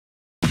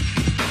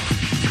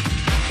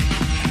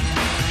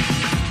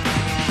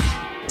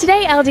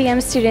Today,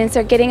 LDM students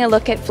are getting a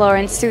look at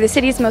Florence through the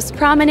city's most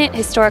prominent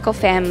historical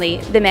family,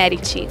 the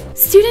Medici.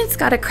 Students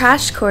got a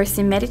crash course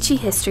in Medici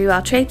history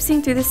while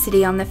traipsing through the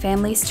city on the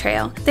family's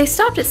trail. They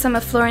stopped at some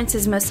of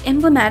Florence's most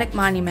emblematic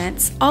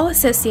monuments, all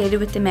associated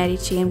with the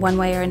Medici in one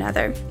way or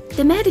another.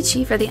 The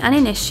Medici, for the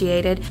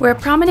uninitiated, were a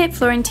prominent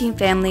Florentine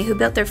family who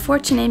built their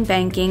fortune in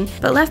banking,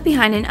 but left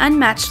behind an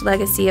unmatched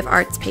legacy of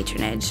arts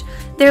patronage.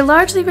 They're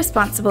largely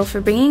responsible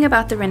for bringing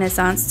about the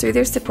Renaissance through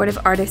their support of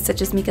artists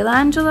such as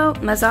Michelangelo,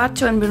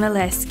 Masaccio, and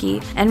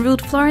Brunelleschi, and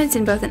ruled Florence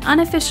in both an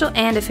unofficial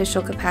and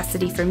official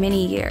capacity for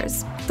many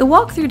years. The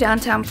walk through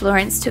downtown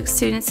Florence took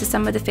students to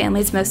some of the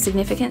family's most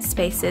significant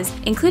spaces,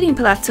 including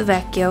Palazzo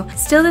Vecchio,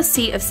 still the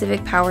seat of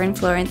civic power in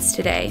Florence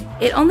today.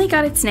 It only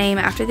got its name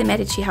after the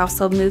Medici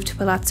household moved to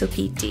Palazzo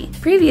Pitti.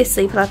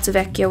 Previously, Palazzo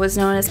Vecchio was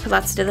known as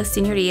Palazzo della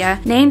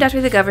Signoria, named after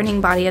the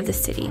governing body of the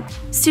city.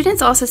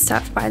 Students also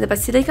stopped by the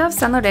Basilica of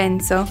San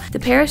Lorenzo, the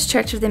parish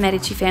church of the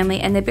Medici family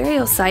and the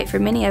burial site for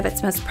many of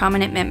its most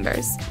prominent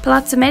members.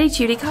 Palazzo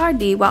Medici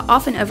Riccardi, while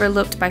often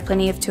overlooked by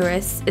plenty of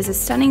tourists, is a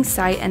stunning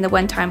sight and the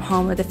one-time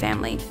home of the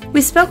family.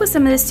 We spoke with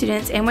some of the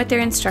students and with their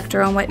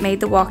instructor on what made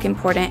the walk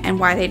important and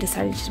why they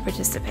decided to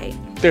participate.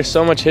 There's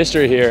so much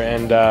history here,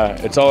 and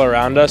it's all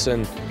around us,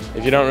 and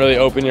if you don't really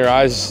open your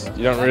eyes,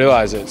 you don't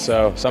realize it.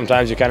 So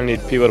sometimes you kind of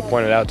need people to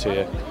point it out to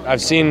you.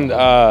 I've seen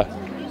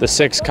the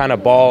 6 kind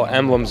of ball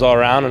emblems all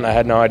around, and I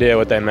had no idea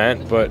what they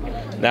meant, but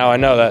now I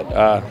know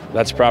that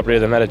that's property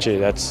of the Medici.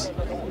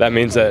 That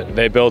means that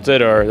they built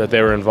it or that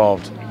they were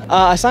involved.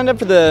 I signed up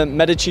for the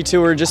Medici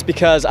tour just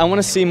because I want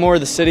to see more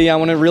of the city. I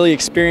want to really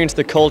experience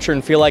the culture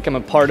and feel like I'm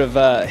a part of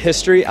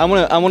history. I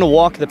want to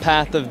walk the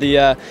path of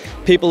the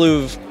people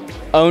who've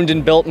owned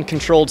and built and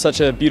controlled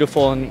such a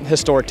beautiful and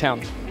historic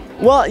town.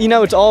 Well, you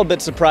know, it's all a bit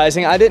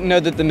surprising. I didn't know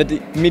that the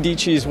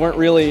Medicis weren't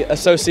really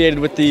associated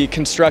with the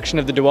construction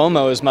of the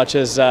Duomo as much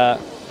as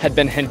had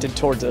been hinted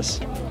towards us.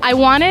 I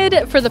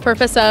wanted, for the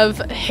purpose of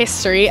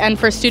history and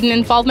for student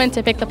involvement,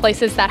 to pick the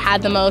places that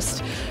had the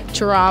most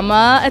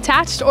drama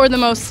attached or the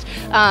most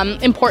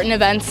important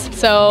events.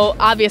 So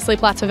obviously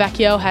Palazzo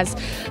Vecchio has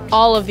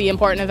all of the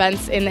important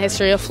events in the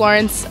history of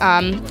Florence,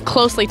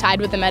 closely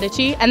tied with the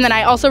Medici. And then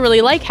I also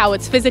really like how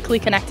it's physically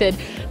connected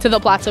to the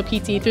Palazzo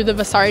Pitti through the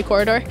Vasari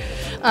corridor.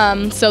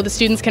 So the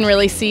students can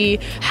really see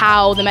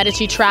how the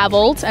Medici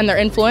traveled and their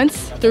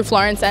influence through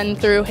Florence and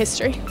through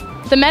history.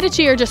 The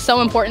Medici are just so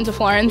important to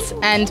Florence,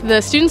 and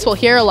the students will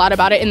hear a lot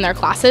about it in their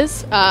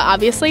classes,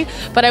 obviously,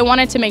 but I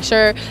wanted to make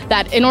sure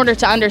that in order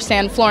to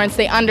understand Florence,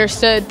 they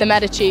understood the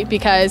Medici,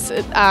 because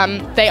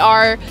they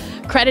are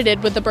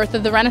credited with the birth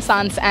of the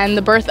Renaissance and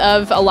the birth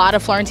of a lot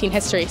of Florentine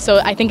history. So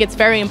I think it's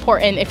very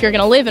important, if you're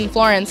going to live in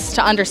Florence,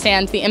 to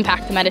understand the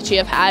impact the Medici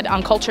have had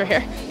on culture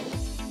here.